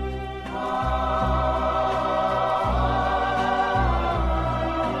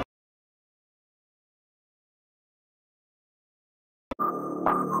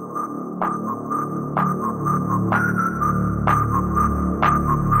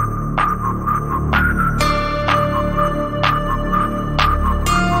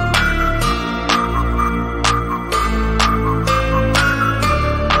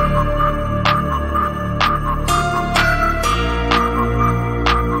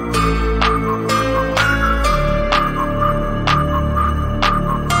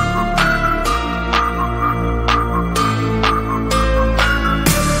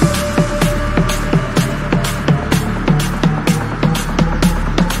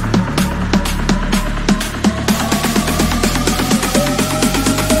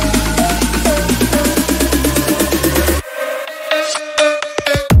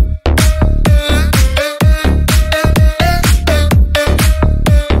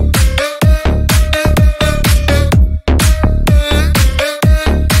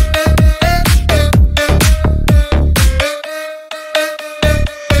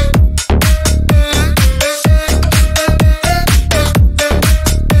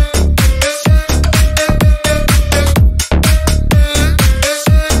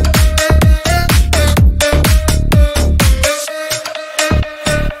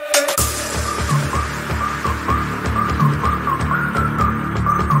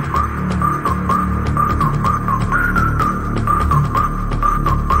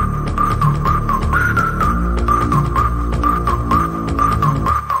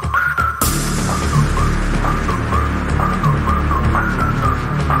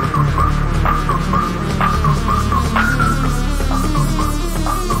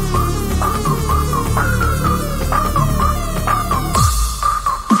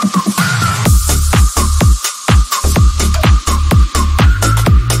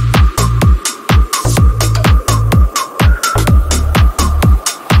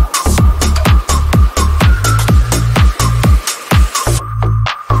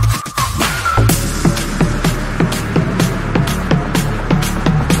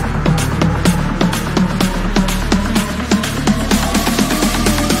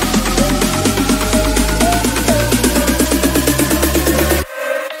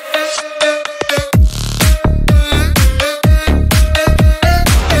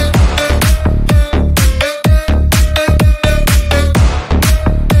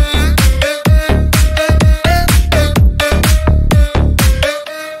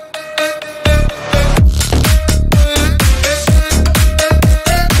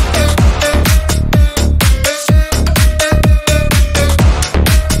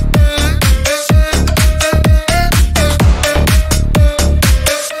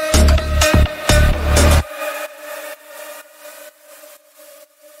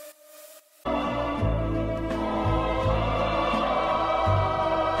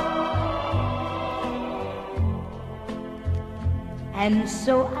 And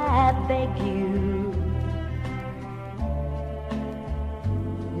so I beg you,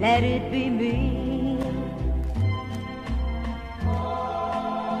 let it be me.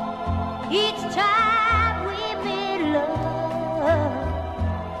 Each time we made love,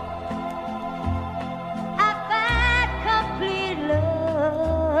 I find complete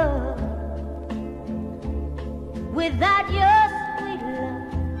love. Without your sweet love,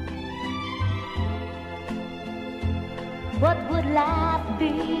 what would life be?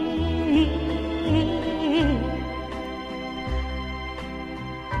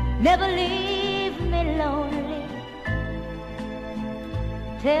 Never leave me lonely.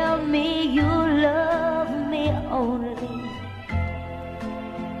 Tell me you love me only.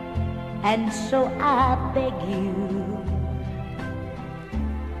 And so I beg you,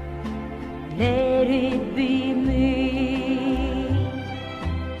 let it be me.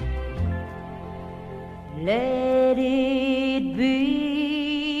 Let it be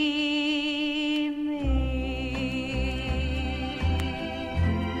me.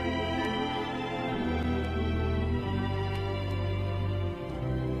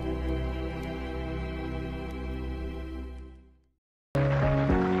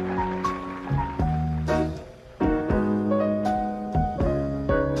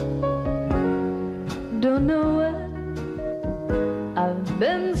 Don't know why I've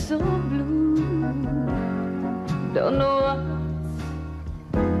been so blue. Don't know why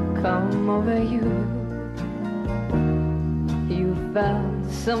I'm over you. You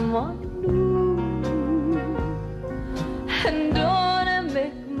found someone new, and don't it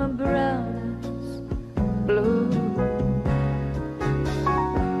make my brown eyes blue?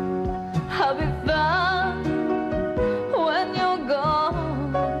 I'll be fine when you're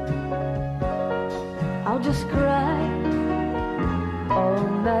gone. I'll just cry all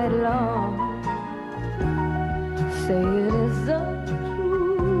night long. Say it isn't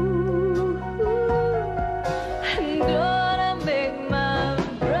true, and don't it make my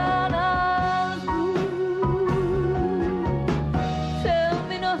brown eyes blue? Tell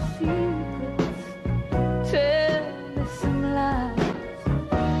me no secrets, tell me some lies.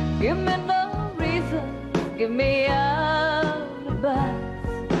 Give me no reason, give me alibis.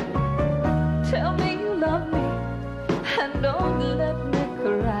 Tell me you love me, and don't let me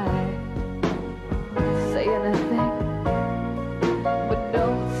cry. Say anything, but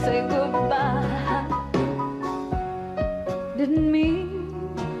don't say goodbye. Didn't mean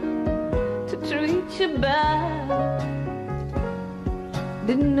to treat you bad.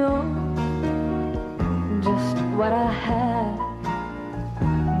 Didn't know just what I had,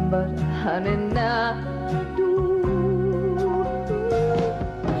 but honey, now I do.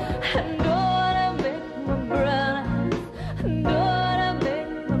 And don't I make my brown eyes, don't I make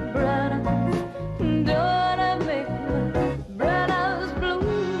my brown eyes, don't I make my brown eyes blue?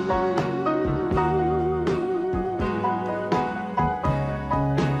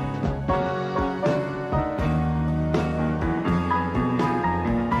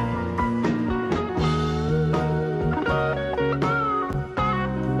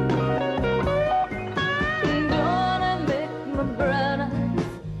 Don't I make my brown eyes,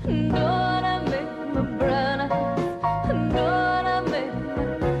 don't I make my brown eyes, don't I make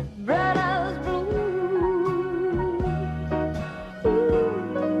my brown eyes blue?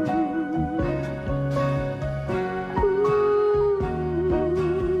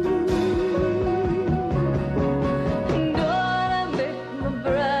 Don't I make my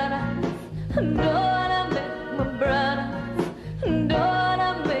brown eyes, don't I make my brown eyes, don't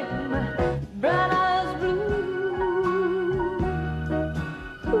I make my brown eyes blue?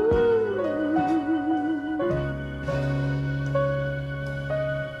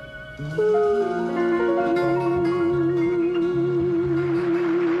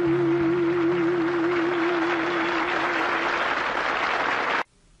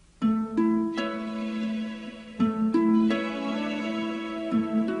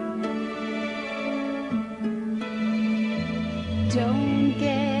 Don't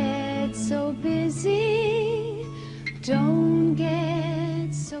get so busy, don't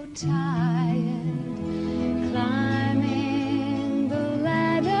get so tired, climbing the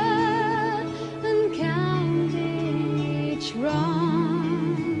ladder and counting each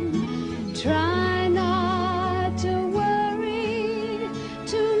rung. Try not to worry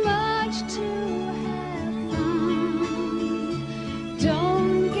too much to have fun.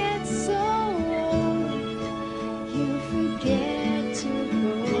 Don't get so old you forget to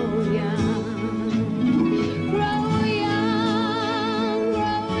grow young. Grow young,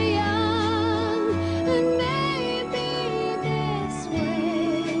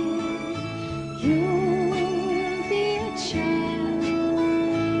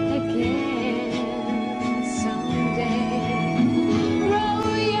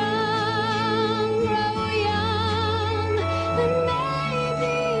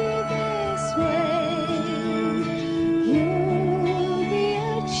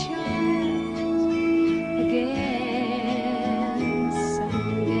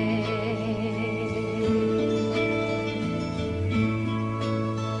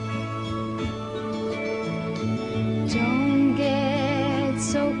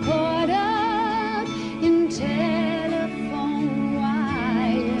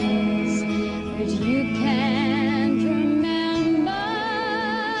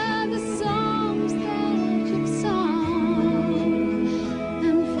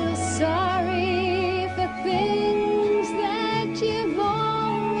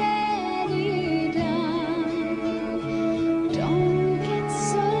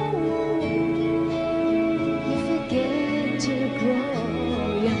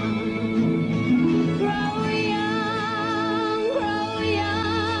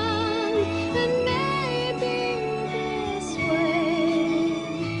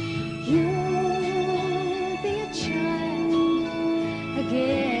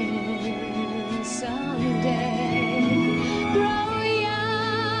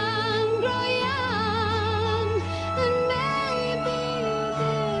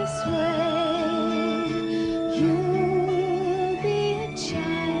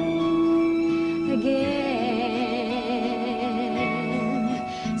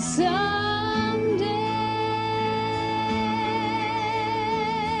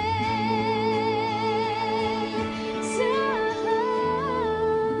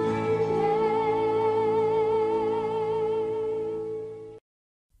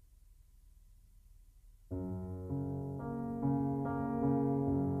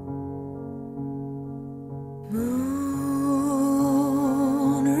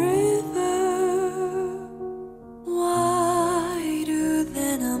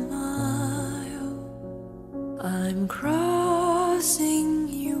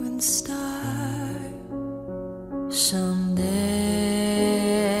 someday.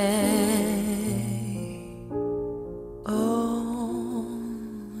 Oh,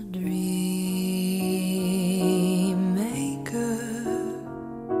 dream maker,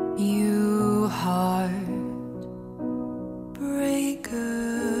 you heartbreaker,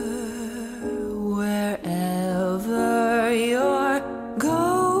 wherever you're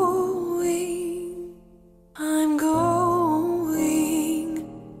going, I'm going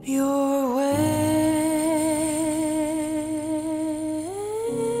your way.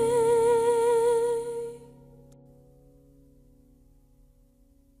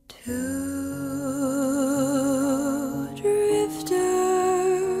 Two drifters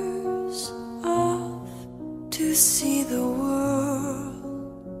off to see the world.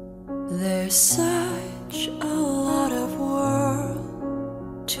 There's such a lot of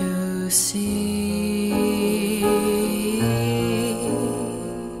world to see.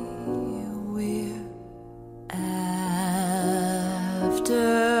 We're after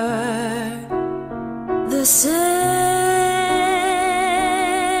the same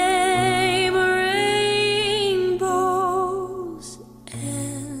rainbows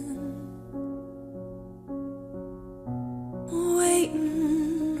and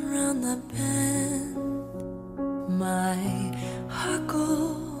waiting round the bend, my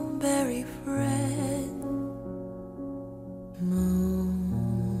huckleberry friend. Moon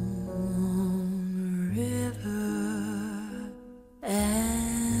River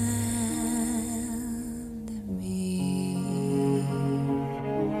and me.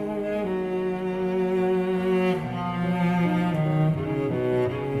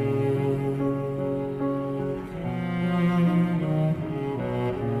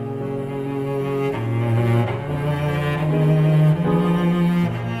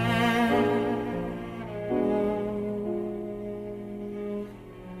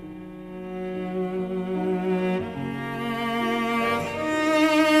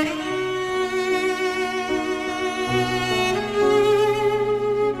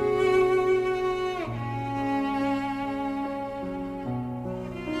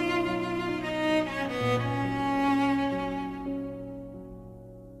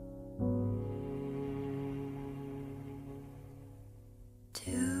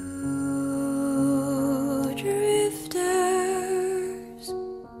 Two drifters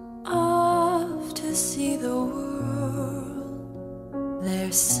off to see the world.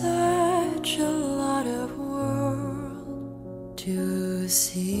 There's such a lot of world to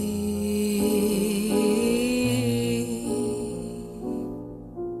see.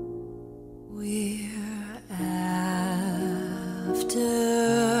 We're after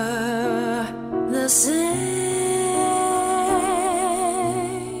the same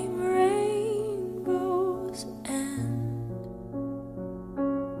rainbows and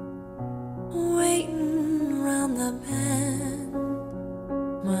waiting round the bend,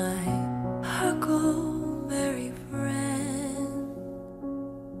 my huckleberry friend.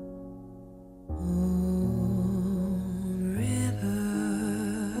 Moon River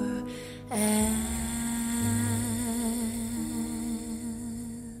and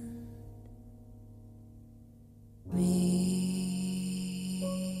me.